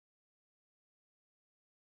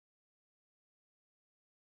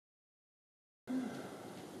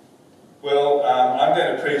Well, I'm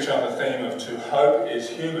going to preach on the theme of to hope is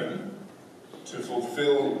human, to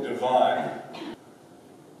fulfil divine.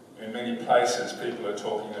 In many places people are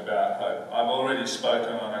talking about hope. I've already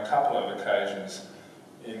spoken on a couple of occasions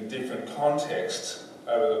in different contexts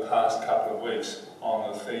over the past couple of weeks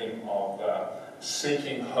on the theme of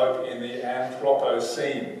seeking hope in the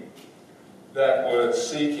Anthropocene. That word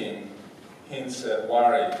seeking hints at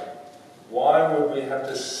worry. Why would we have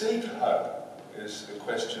to seek hope is the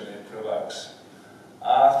question it provokes.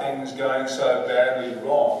 Are things going so badly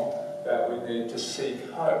wrong that we need to seek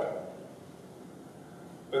hope?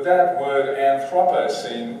 But that word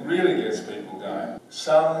Anthropocene really gets people going.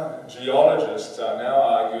 Some geologists are now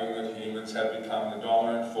arguing that humans have become the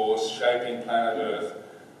dominant force shaping planet Earth,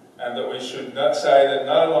 and that we should not say that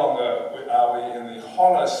no longer are we in the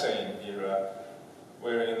Holocene era,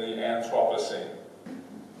 we're in the Anthropocene.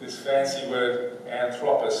 This fancy word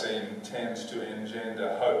Anthropocene tends to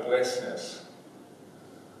engender hopelessness.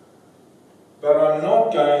 But I'm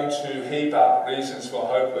not going to heap up reasons for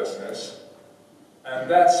hopelessness, and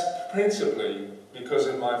that's principally because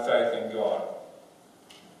of my faith in God.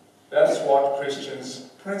 That's what Christians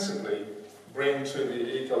principally bring to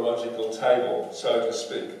the ecological table, so to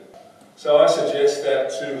speak. So I suggest that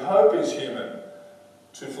to hope is human,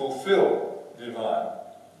 to fulfil divine.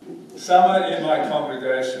 Some in my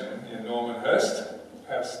congregation in Normanhurst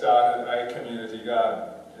have started a community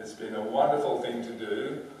garden. It's been a wonderful thing to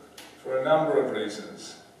do for a number of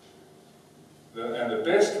reasons. And the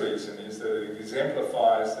best reason is that it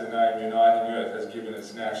exemplifies the name UnitingEarth has given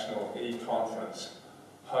its national e-conference,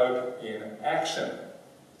 Hope in Action.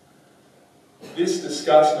 This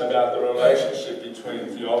discussion about the relationship between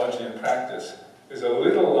theology and practice is a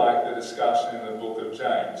little like the discussion in the book of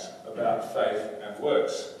James about faith and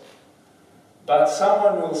works. But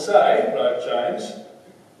someone will say, wrote James,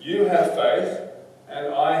 you have faith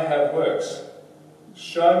and I have works.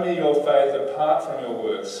 Show me your faith apart from your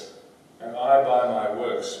works, and I by my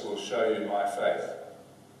works will show you my faith.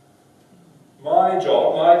 My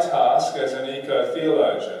job, my task as an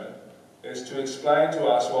eco-theologian is to explain to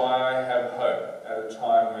us why I have hope at a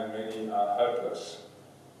time when many are hopeless.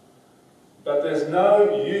 But there's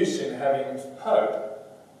no use in having hope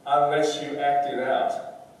unless you act it out.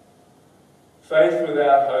 Faith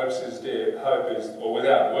without hopes is dead. Or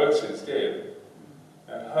without works is dead.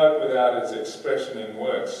 And hope without its expression in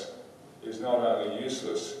works is not only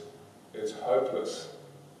useless, it's hopeless,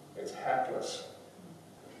 it's hapless.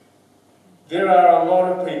 There are a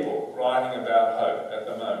lot of people writing about hope at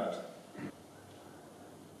the moment.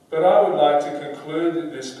 But I would like to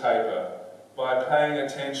conclude this paper by paying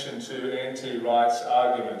attention to N.T. Wright's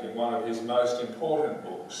argument in one of his most important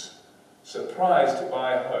books, Surprised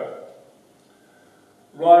by Hope.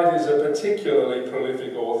 Wright is a particularly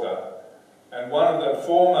prolific author and one of the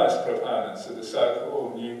foremost proponents of the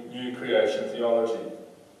so-called new creation theology.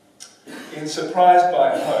 In Surprised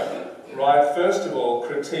by Hope, Wright first of all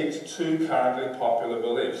critiqued two currently popular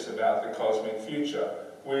beliefs about the cosmic future,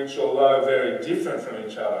 which, although very different from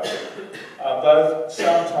each other, are both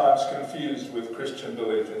sometimes confused with Christian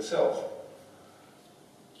belief itself.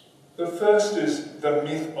 The first is the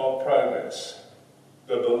myth of progress,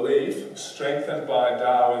 the belief, strengthened by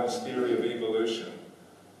Darwin's theory of evolution,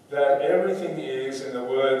 that everything is, in the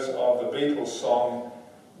words of the Beatles song,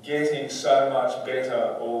 getting so much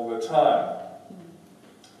better all the time.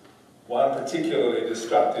 One particularly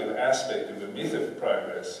destructive aspect of the myth of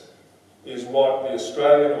progress is what the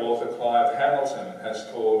Australian author Clive Hamilton has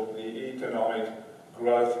called the economic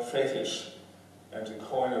growth fetish, and to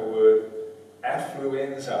coin a word,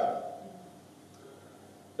 affluenza.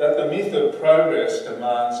 That the myth of progress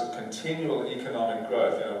demands a continual economic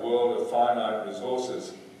growth in a world of finite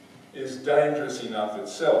resources is dangerous enough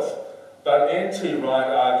itself. But N.T. Wright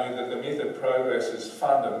argued that the myth of progress's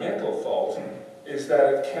fundamental fault is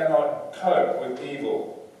that it cannot cope with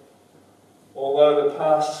evil. Although the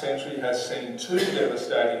past century has seen two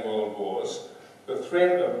devastating world wars, the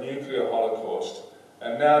threat of nuclear holocaust,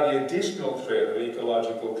 and now the additional threat of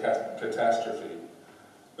ecological catastrophe,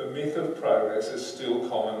 the myth of progress is still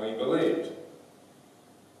commonly believed.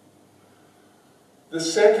 The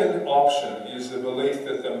second option is the belief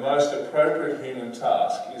that the most appropriate human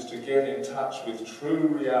task is to get in touch with true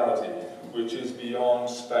reality, which is beyond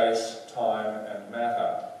space, time, and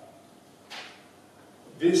matter.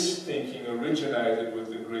 This thinking originated with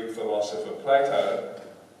the Greek philosopher Plato,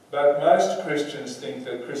 but most Christians think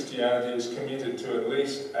that Christianity is committed to at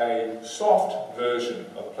least a soft version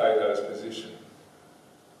of Plato's position.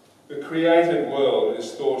 The created world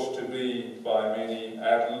is thought to be, by many,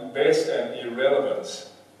 at best an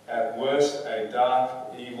irrelevance, at worst a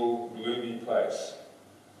dark, evil, gloomy place.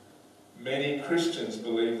 Many Christians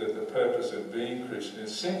believe that the purpose of being Christian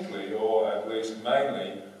is simply, or at least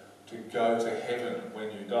mainly, to go to heaven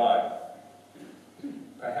when you die.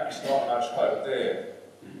 Perhaps not much hope there.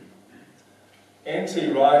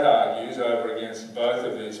 N.T. Wright argues, over against both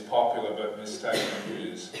of these popular but mistaken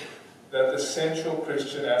views, that the central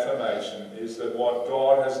Christian affirmation is that what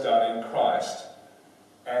God has done in Christ,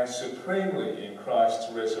 and supremely in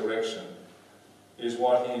Christ's resurrection, is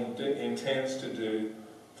what he intends to do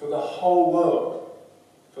for the whole world,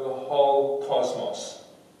 for the whole cosmos.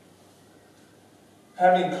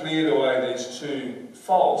 Having cleared away these two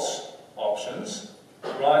false options,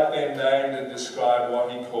 Wright then named and described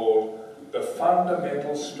what he called the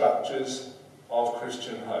fundamental structures of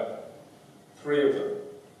Christian hope. Three of them: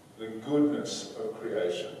 the goodness of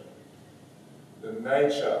creation, the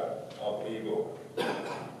nature of evil,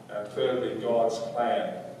 and thirdly, God's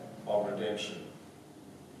plan of redemption.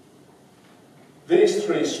 These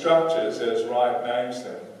three structures, as Wright names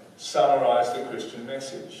them, summarise the Christian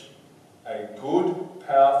message. A good,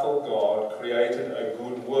 powerful God created a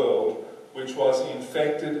good world which was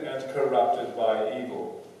infected and corrupted by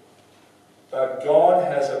evil. But God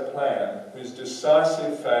has a plan whose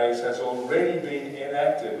decisive phase has already been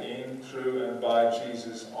enacted in, through, and by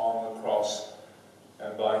Jesus on the cross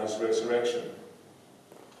and by his resurrection.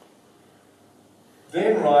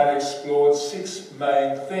 Then Wright explored 6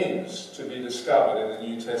 main themes to be discovered in the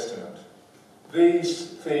New Testament.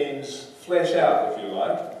 These themes flesh out, if you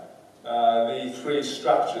like, the 3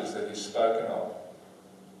 structures that he's spoken of.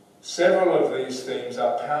 Several of these themes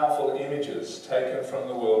are powerful images taken from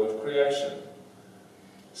the world of creation.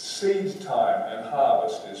 Seed time and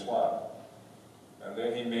harvest is one. And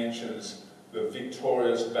then he mentions the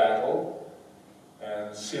victorious battle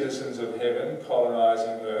and citizens of heaven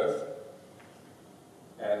colonising earth.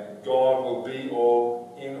 And God will be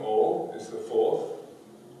all in all is the 4th.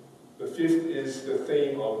 The 5th is the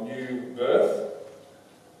theme of new birth.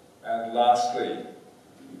 And lastly,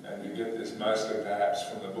 and you get this mostly perhaps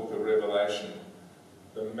from the book of Revelation,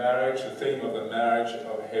 the theme of the marriage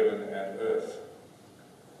of heaven and earth.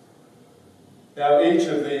 Now each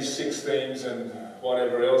of these 6 themes and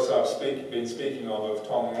whatever else I've been speaking of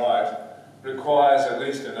Tom Wright requires at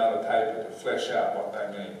least another paper to flesh out what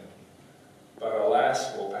they mean. But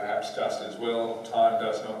alas, or perhaps just as well, time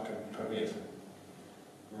does not permit.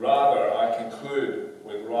 Rather, I conclude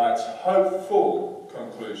with Wright's hopeful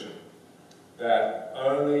conclusion that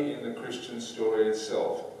only in the Christian story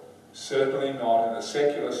itself, certainly not in the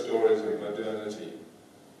secular stories of modernity,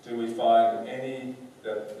 do we find any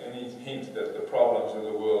hint that the problems of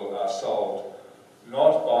the world are solved,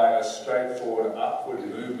 not by a straightforward upward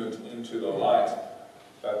movement into the light,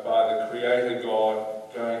 but by the Creator God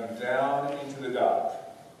going down into the dark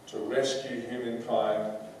to rescue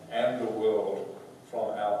humankind and the world from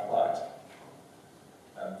our plight.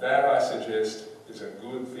 And that, I suggest, is a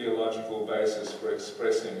good theological basis for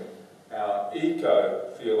expressing our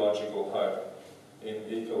eco-theological hope in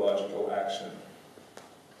ecological action.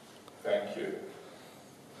 Thank you.